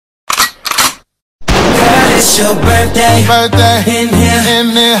it's your birthday. In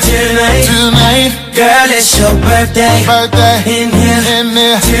here tonight. Girl, it's your birthday. In here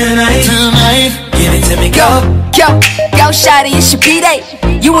tonight. Give it to me, go. Go, shawty, it's your B-Day.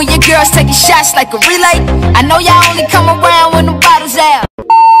 You and your girls taking shots like a relay. I know y'all only come around when the bottles out.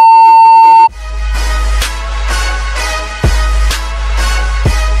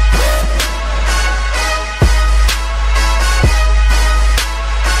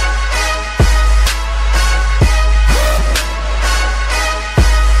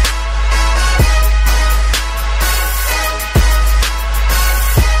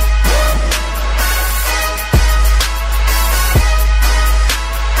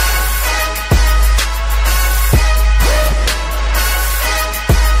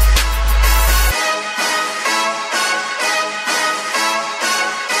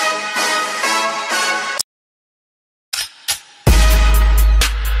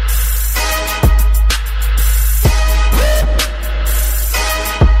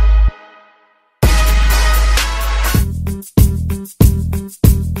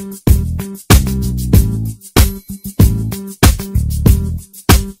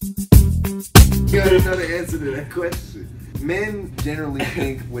 Another answer to that question. Men generally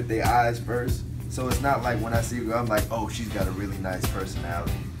think with their eyes first, so it's not like when I see a girl, I'm like, oh, she's got a really nice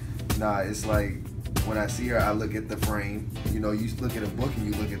personality. Nah, it's like when I see her, I look at the frame. You know, you look at a book and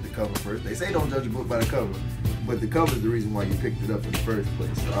you look at the cover first. They say don't judge a book by the cover, but the cover is the reason why you picked it up in the first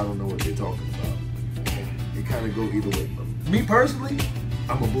place. So I don't know what they're talking about. It kind of go either way. Me personally,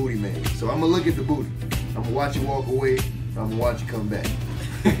 I'm a booty man, so I'm gonna look at the booty. I'm gonna watch you walk away. I'm gonna watch you come back.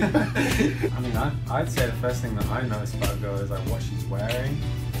 I mean, I'd say the first thing that I notice about a girl is like what she's wearing.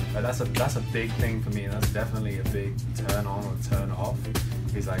 Like that's a big thing for me, and that's definitely a big turn on or turn off.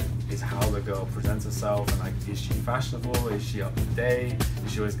 Is how the girl presents herself, and like, is she fashionable? Is she up to date?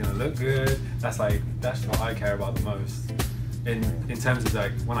 Is she always gonna look good? That's what I care about the most. In terms of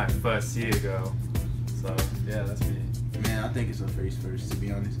like when I first see a girl. So yeah, that's me. Man, I think it's a face first, to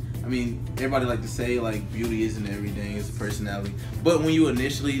be honest. I mean, everybody like to say like beauty isn't everything, it's a personality. But when you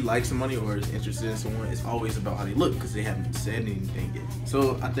initially like somebody or is interested in someone, it's always about how they look because they haven't said anything yet.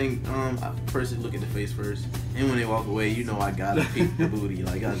 So I think I personally look at the face first, and when they walk away, you know I gotta peek the booty,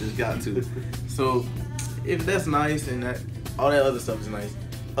 like I just got to. So if that's nice and that all that other stuff is nice.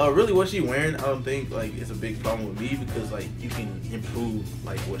 Really, what she wearing, I don't think like it's a big problem with me because like you can improve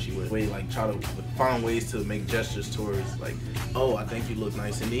like what she wears. Like try to find ways to make gestures towards like, oh, I think you look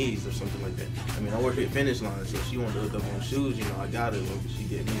nice in these or something like that. I mean, I work at Finish Line, so if she wanted to hook up on shoes, you know, I got it. Or she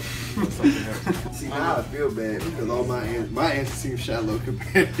get me or something else. See, now I feel bad because all my answers seem shallow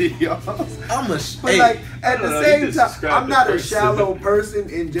compared to y'all. But like at the same time, I'm not a shallow person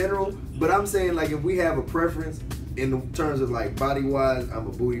in general, but I'm saying like if we have a preference. In terms of like body wise, I'm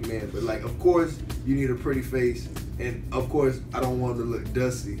a booty man, but like of course you need a pretty face, and of course I don't want to look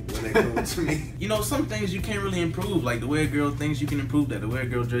dusty when they come to me. You know, some things you can't really improve. Like the way a girl thinks, you can improve that. The way a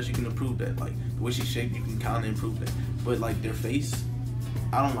girl dress, you can improve that. Like the way she's shaped, you can kind of improve that. But like their face,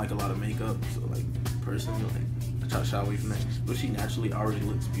 I don't like a lot of makeup. So like personally, like I try to shy away from that. But she naturally already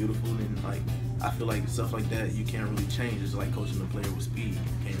looks beautiful, and like I feel like stuff like that you can't really change. It's like coaching a player with speed.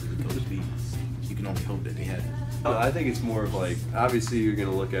 You can't really coach speed. You can only hope that they have it. I think it's more of like, obviously you're going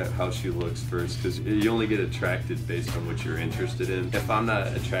to look at how she looks first because you only get attracted based on what you're interested in. If I'm not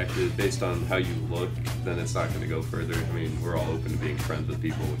attracted based on how you look, then it's not going to go further. I mean, we're all open to being friends with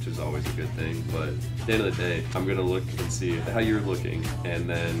people, which is always a good thing, but at the end of the day, I'm going to look and see how you're looking, and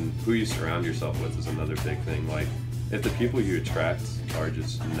then who you surround yourself with is another big thing. Like, if the people you attract are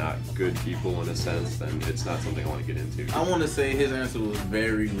just not good people in a sense, then it's not something I want to get into. I want to say his answer was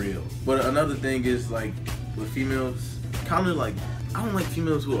very real. But another thing is like with females, kind of like, I don't like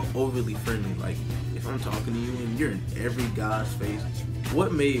females who are overly friendly. Like if I'm talking to you and you're in every guy's face,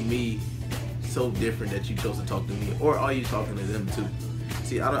 what made me so different that you chose to talk to me? Or are you talking to them too?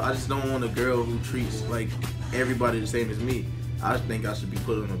 See, I just don't want a girl who treats like everybody the same as me. I think I should be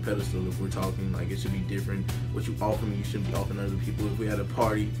put on a pedestal if we're talking. Like it should be different. What you offer me, you shouldn't be offering other people. If we had a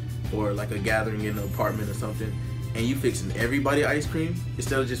party or like a gathering in an apartment or something, and you fixing everybody ice cream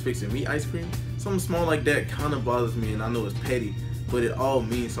instead of just fixing me ice cream, something small like that kind of bothers me. And I know it's petty, but it all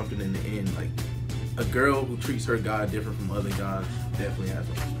means something in the end. Like a girl who treats her guy different from other guys definitely has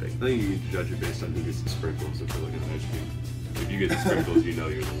some respect. I think you can judge it based on who gets the sprinkles if you're looking at ice cream. If you get the sprinkles, you know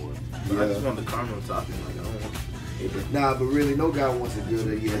you're the one. Yeah. I just want the caramel topping. Like I don't want. Nah, but really, no guy wants a girl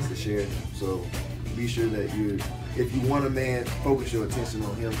that he has to share. So be sure that if you want a man, focus your attention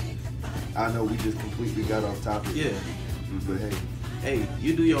on him. I know we just completely got off topic. Yeah. But hey,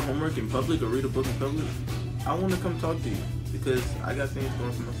 you do your homework in public or read a book in public, I want to come talk to you. because I got things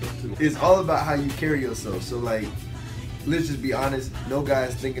going for myself too. It's all about how you carry yourself. So like, let's just be honest. No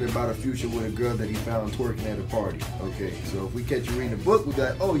guy's thinking about a future with a girl that he found twerking at a party. Okay, so if we catch you reading a book, we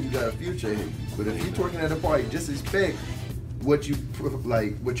got, oh, you got a future here. But if you twerking at a party, just expect what you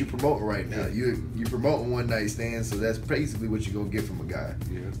promoting right now. You promoting one night stands, so that's basically what you're gonna get from a guy.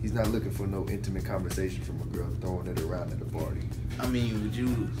 Yeah. He's not looking for no intimate conversation from a girl throwing it around at a party. I mean, would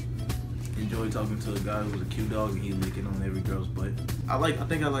you enjoy talking to a guy who was a cute dog and he licking on every girl's butt? I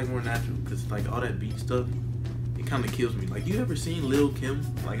think I like more natural, because like all that beat stuff, it kind of kills me. Like, you ever seen Lil Kim?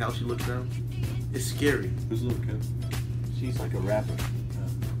 Like how she looks down? It's scary. Who's Lil Kim? She's like a rapper.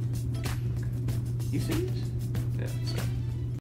 You see it? Yeah.